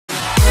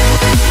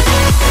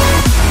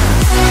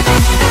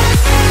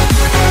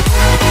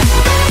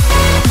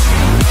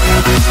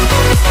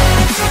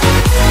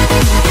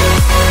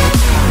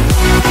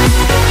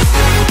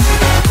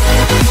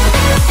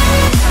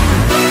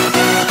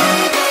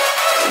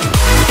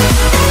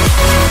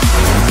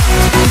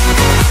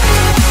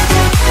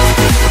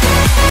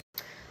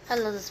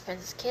Hello, this is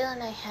Princess Kayla,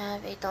 and I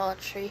have a Dollar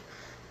Tree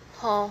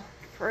haul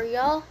for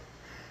y'all.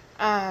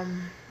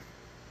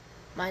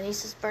 My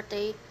niece's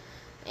birthday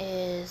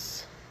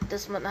is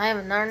this month. I have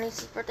another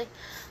niece's birthday,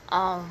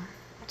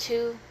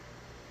 too,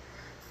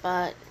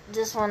 but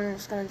this one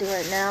is gonna do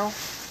right now.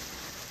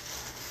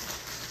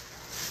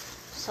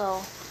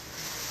 So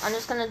I'm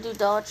just gonna do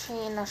Dollar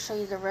Tree, and I'll show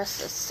you the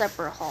rest as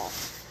separate haul.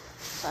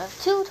 So I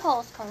have two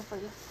hauls coming for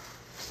you.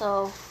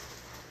 So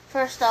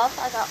first off,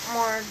 I got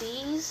more of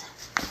these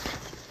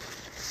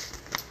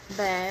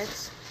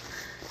bags.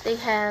 They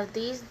have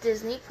these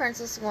Disney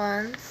princess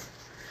ones.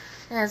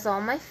 It has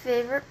all my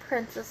favorite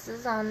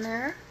princesses on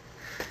there.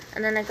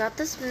 And then I got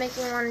this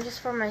Mickey one just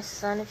for my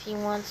son if he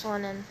wants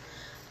one, and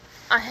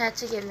I had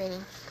to get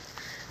Minnie.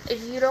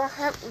 If you don't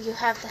have, you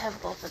have to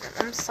have both of them.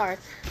 I'm sorry,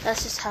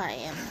 that's just how I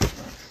am.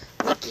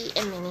 Mickey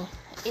and Minnie,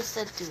 it's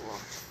a duo.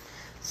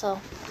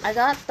 So I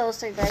got those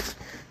 3 bags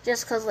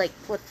just because, like,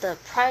 with the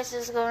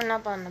prices going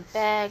up on the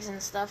bags and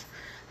stuff,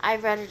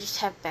 I'd rather just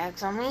have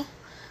bags on me.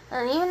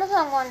 And even if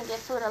I'm going to get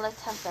food, I like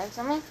to have bags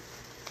on me.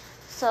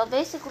 So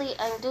basically,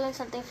 I'm doing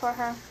something for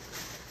her.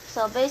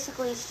 So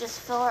basically, it's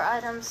just filler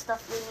items,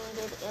 stuff we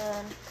needed,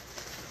 and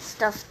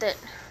stuff that...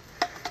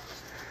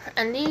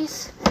 And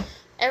these,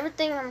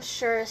 everything I'm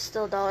sure is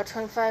still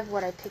 $1.25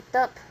 what I picked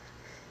up.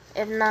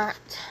 If not...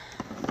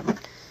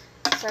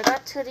 So I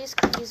got 2 of these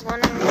cookies.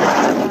 One of them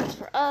one's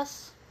for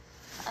us,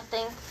 I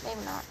think.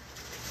 Maybe not.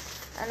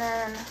 And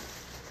then...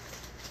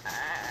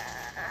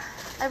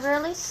 I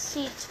rarely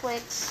see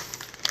Twix.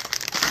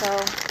 So,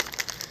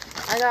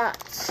 I got,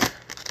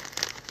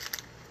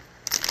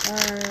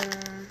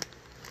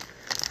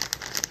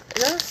 it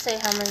doesn't say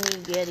how many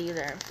you get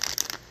either.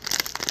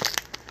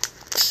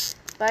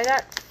 But I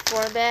got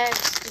 4 bags,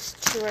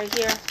 just 2 right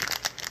here.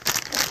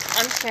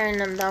 I'm sharing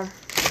them though.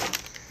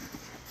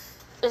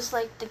 It's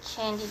like the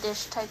candy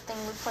dish type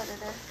thing we put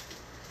it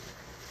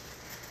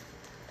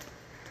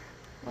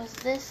in. Was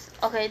this?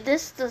 Okay,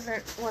 this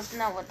was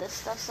not with this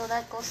stuff, so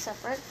that goes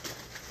separate.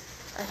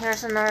 And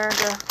here's another,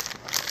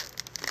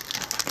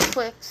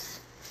 Twix.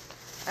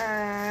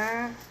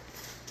 Oh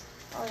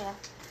yeah.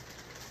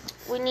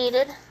 We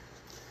needed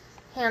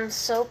hand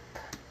soap.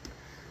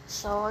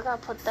 So I gotta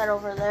put that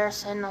over there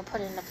so I'll put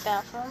it in the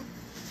bathroom.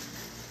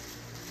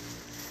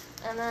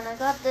 And then I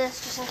got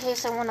this just in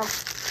case I wanna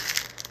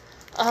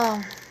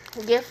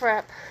gift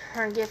wrap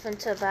her gift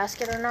into a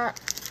basket or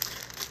not.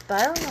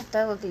 But I don't know if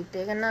that would be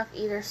big enough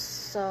either,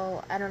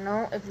 so I don't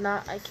know. If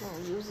not, I can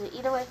use it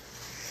either way.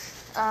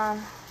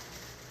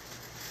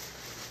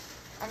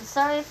 I'm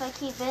sorry if I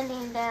keep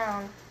bending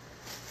down.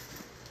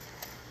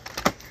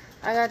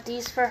 I got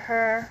these for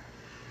her.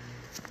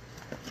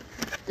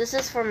 This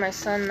is for my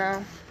son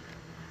though.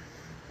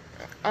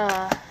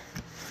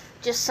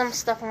 Just some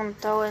stuff I'm gonna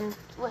throw in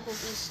with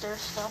his Easter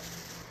stuff.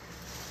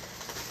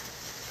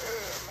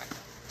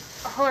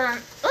 Hold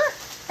on.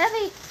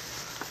 Heavy!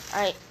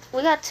 Alright,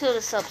 we got 2 of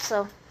this up,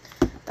 so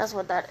that's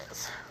what that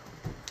is.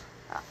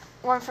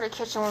 One for the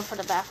kitchen, one for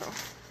the bathroom.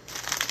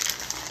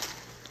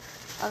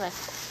 Okay.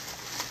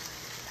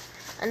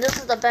 And this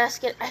is the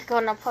basket I'm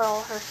gonna put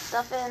all her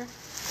stuff in.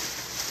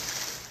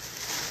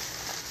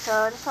 So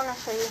I just wanna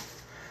show you.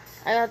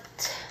 I got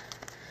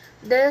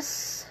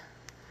this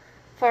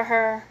for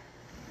her.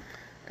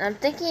 And I'm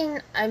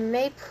thinking I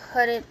may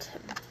put it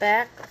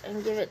back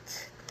and give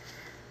it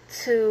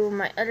to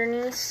my other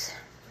niece.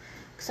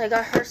 Because I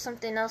got her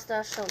something else that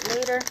I'll show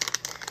later.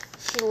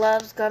 She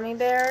loves gummy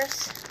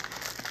bears.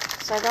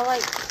 So I got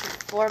like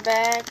 4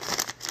 bags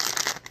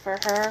for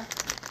her.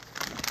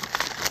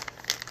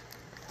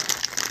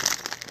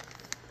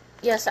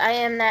 Yes, I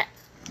am that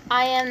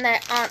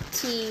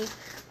auntie.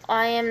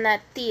 I am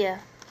that tia.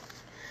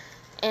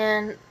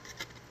 And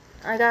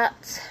I got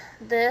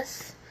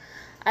this.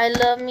 I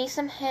love me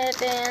some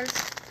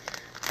headbands.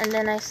 And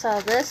then I saw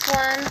this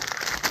one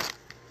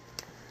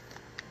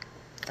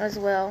as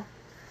well.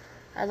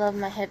 I love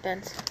my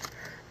headbands.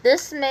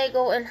 This may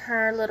go in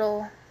her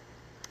little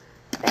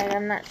bag.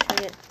 I'm not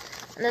sure yet.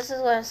 And this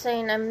is what I'm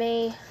saying. I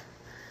may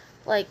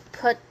like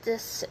put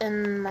this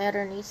in my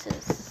other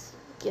niece's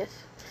gift.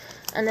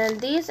 And then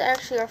these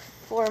actually are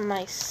for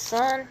my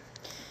son.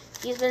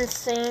 He's been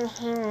saying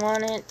he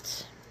wanted...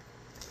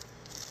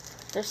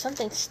 There's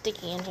something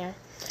sticky in here.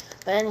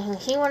 But anywho,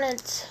 he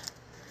wanted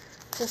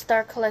to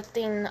start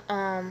collecting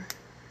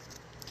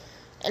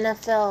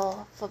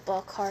NFL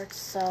football cards.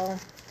 So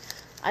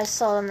I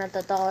saw them at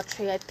the Dollar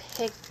Tree. I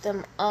picked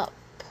them up.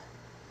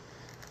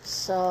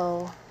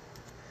 So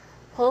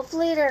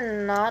hopefully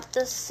they're not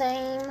the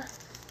same.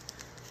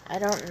 I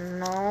don't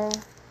know.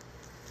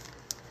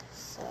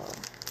 So...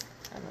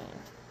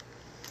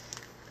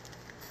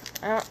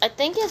 I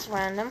think it's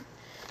random.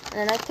 And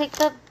then I picked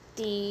up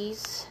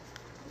these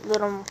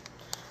little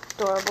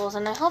adorables.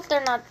 And I hope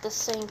they're not the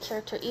same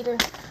character either.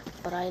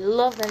 But I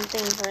love them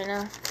things right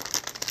now.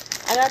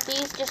 I got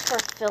these just for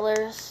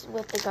fillers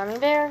with the gummy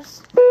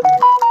bears.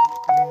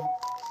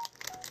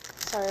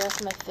 Sorry,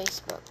 that's my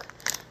Facebook.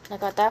 And I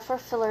got that for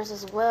fillers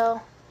as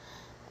well.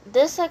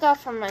 This I got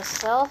for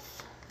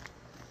myself.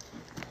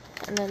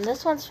 And then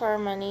this one's for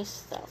my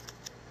niece though.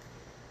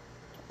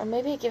 Or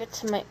maybe I give it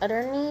to my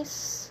other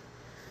niece.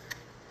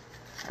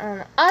 I don't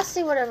know. I'll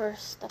see whatever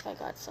stuff I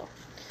got. So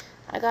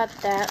I got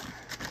that.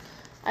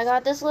 I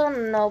got this little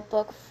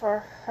notebook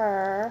for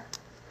her.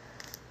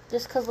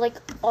 Just cause like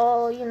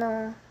all, you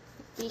know,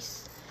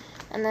 these.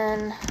 And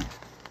then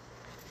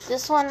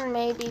this one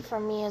may be for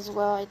me as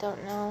well. I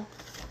don't know.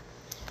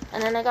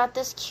 And then I got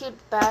this cute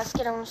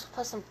basket. I'm just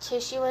put some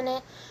tissue in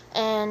it.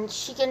 And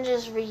she can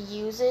just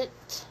reuse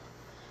it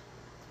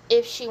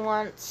if she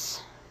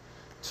wants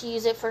to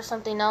use it for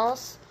something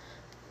else.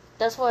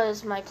 That's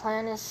what my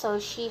plan is, so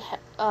she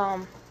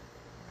can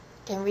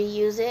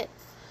reuse it.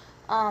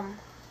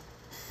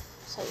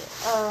 So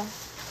yeah.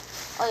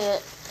 Oh yeah.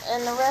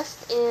 And the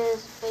rest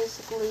is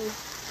basically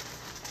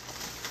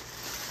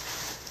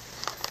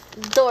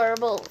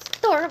Doorables.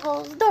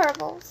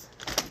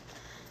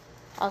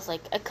 I was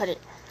like, I couldn't.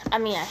 I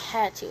mean, I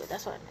had to.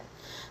 That's what I meant.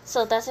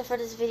 So that's it for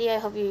this video. I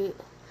hope you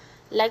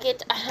like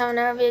it. I have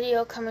another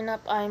video coming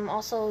up. I'm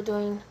also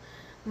doing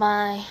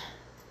my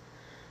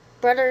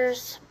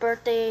brother's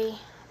birthday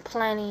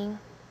planning.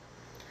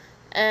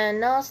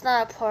 And no, it's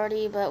not a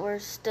party, but we're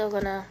still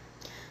gonna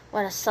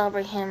want to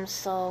celebrate him.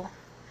 So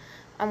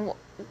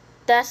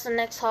that's the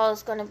next haul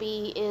is gonna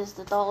be is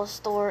the dollar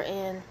store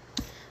and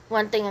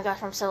one thing I got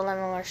from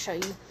 7-Eleven I want to show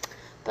you.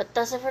 But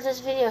that's it for this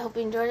video. I hope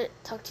you enjoyed it.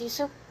 Talk to you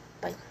soon.